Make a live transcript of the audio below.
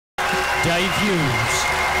Dave Hughes.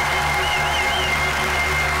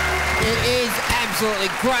 It is absolutely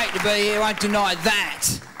great to be here, won't deny that.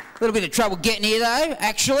 A little bit of trouble getting here though,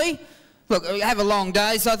 actually. Look, I have a long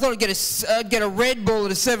day, so I thought I'd get a Red Bull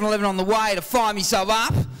at a 7-Eleven on the way to fire myself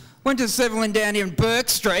up. Went to the 7-Eleven down here in Burke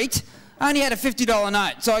Street. I only had a $50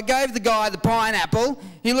 note, so I gave the guy the pineapple.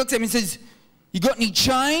 He looked at me and says, "You got any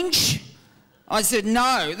change?" I said,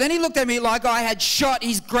 "No." Then he looked at me like I had shot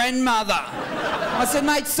his grandmother. I said,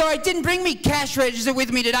 "Mate, sorry, didn't bring me cash register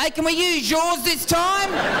with me today. Can we use yours this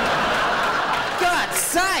time?" God's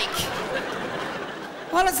sake.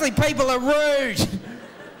 Honestly, people are rude.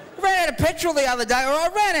 I ran out of petrol the other day, or I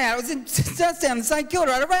ran out. It was in just down in St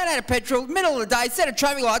Kilda. I ran out of petrol, middle of the day, set of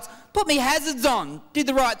traffic lights, put me hazards on, did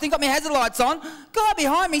the right thing, got my hazard lights on. Guy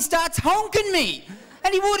behind me starts honking me,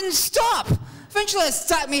 and he wouldn't stop. Eventually I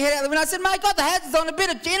stuck my head out the window. I said, "Mate, got the hazards on, in a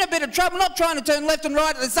bit of trouble, not trying to turn left and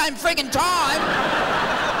right at the same friggin' time.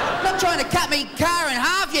 Not trying to cut me car in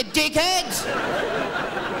half, you dickhead."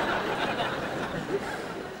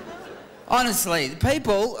 Honestly, the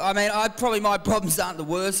people, I mean, probably my problems aren't the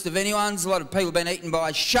worst of anyone's. A lot of people have been eaten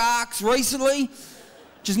by sharks recently,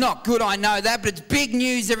 which is not good, I know that, but it's big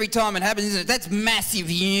news every time it happens, isn't it? That's massive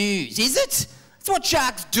news, is it? That's what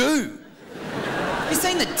sharks do. You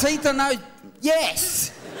seen the teeth on those?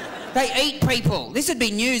 Yes. They eat people. This would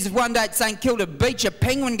be news if one day at St Kilda Beach a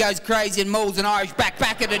penguin goes crazy and mauls an Irish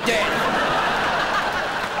backpacker to death.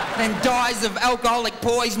 Then dies of alcoholic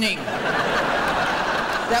poisoning.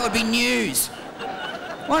 That would be news.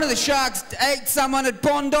 One of the sharks ate someone at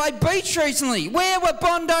Bondi Beach recently. Where were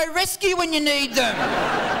Bondi Rescue when you need them?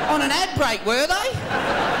 On an ad break, were they?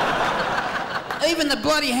 Even the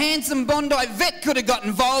bloody handsome Bondi vet could have got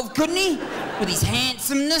involved, couldn't he? With his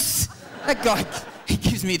handsomeness. That guy, he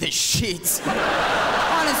gives me the shits.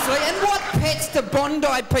 Honestly, and what pets do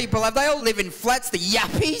Bondi people have? They all live in flats, the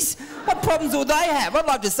yuppies. What problems will they have? I'd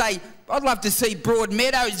love to see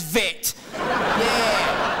Broadmeadows vet.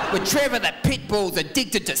 Yeah. With Trevor the pit bull's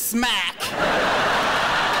addicted to smack.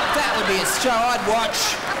 That would be a show I'd watch.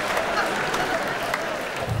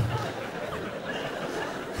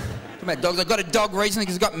 Talking about dogs, I got a dog recently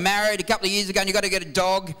because I got married a couple of years ago, and you got to get a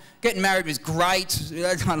dog. Getting married was great.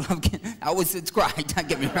 I love it's great, don't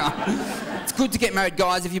get me wrong. It's good to get married,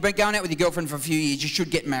 guys. If you've been going out with your girlfriend for a few years, you should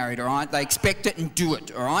get married, all right? They expect it and do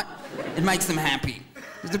it, all right? It makes them happy.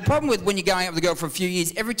 The problem with when you're going out with a girl for a few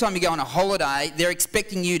years, every time you go on a holiday, they're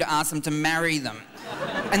expecting you to ask them to marry them.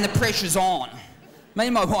 And the pressure's on. Me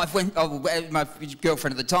and my wife went, my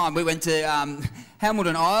girlfriend at the time, we went to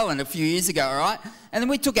Hamilton Island a few years ago, all right? And then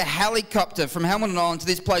we took a helicopter from Hamilton Island to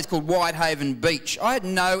this place called Whitehaven Beach. I had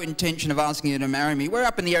no intention of asking her to marry me. We're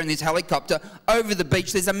up in the air in this helicopter. Over the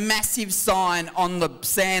beach, there's a massive sign on the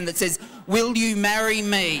sand that says, "Will you marry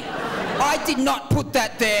me?" I did not put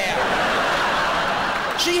that there.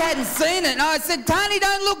 She hadn't seen it, and I said, "Tony,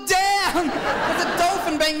 don't look down. There's a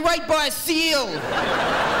dolphin being raped by a seal."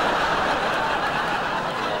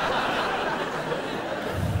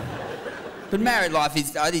 But married life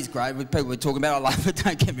is great. People were talking about, I love it,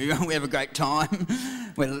 don't get me wrong, we have a great time.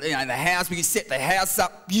 We could set the house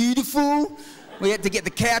up beautiful. We had to get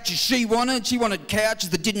the couches she wanted. She wanted couches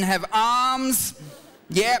that didn't have arms.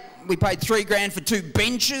 Yep, we paid $3 for 2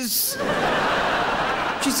 benches.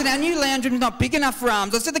 She said, "Our new lounge room's not big enough for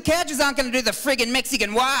arms." I said, "The couches aren't going to do the friggin'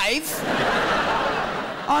 Mexican wave."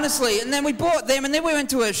 Honestly, and then we bought them, and then we went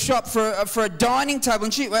to a shop for a dining table,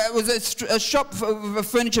 and it was a shop for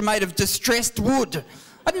furniture made of distressed wood.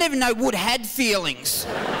 I didn't even know wood had feelings.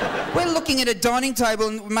 We're looking at a dining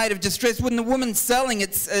table made of distressed wood, and the woman selling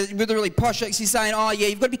it with a really posh accent, she's saying, "Oh yeah,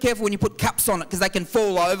 you've got to be careful when you put cups on it because they can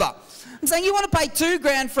fall over." I'm saying, you want to pay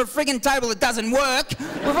 $2 for a friggin' table that doesn't work?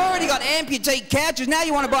 We've already got amputee couches, now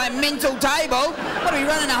you want to buy a mental table? What, are we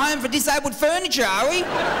running a home for disabled furniture, are we?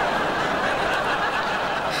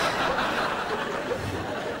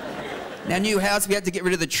 Our new house, we had to get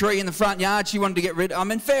rid of the tree in the front yard. She wanted to get rid of it. I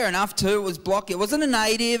mean, fair enough too, it was blocking. It wasn't a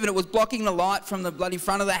native and it was blocking the light from the bloody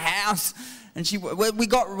front of the house. And I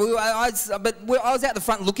was out the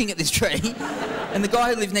front looking at this tree, and the guy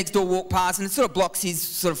who lived next door walked past, and it sort of blocks his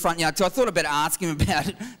sort of front yard. So I thought I'd better ask him about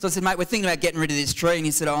it. So I said, "Mate, we're thinking about getting rid of this tree." And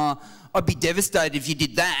he said, "Oh, I'd be devastated if you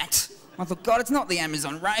did that." I thought, God, it's not the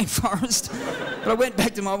Amazon rainforest. But I went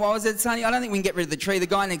back to my wife. I said, "Sonny, I don't think we can get rid of the tree. The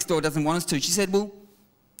guy next door doesn't want us to." She said, "Well,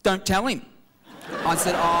 don't tell him." I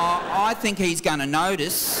said, "Oh, I think he's going to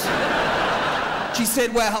notice." She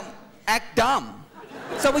said, "Well, act dumb."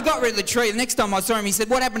 So we got rid of the tree. The next time I saw him, he said,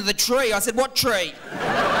 "What happened to the tree?" I said, "What tree?"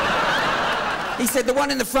 He said, "The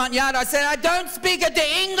one in the front yard." I said, "I don't speak it to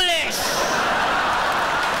English."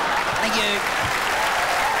 Thank you.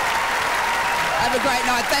 Have a great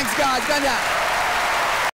night. Thanks, guys. Go down.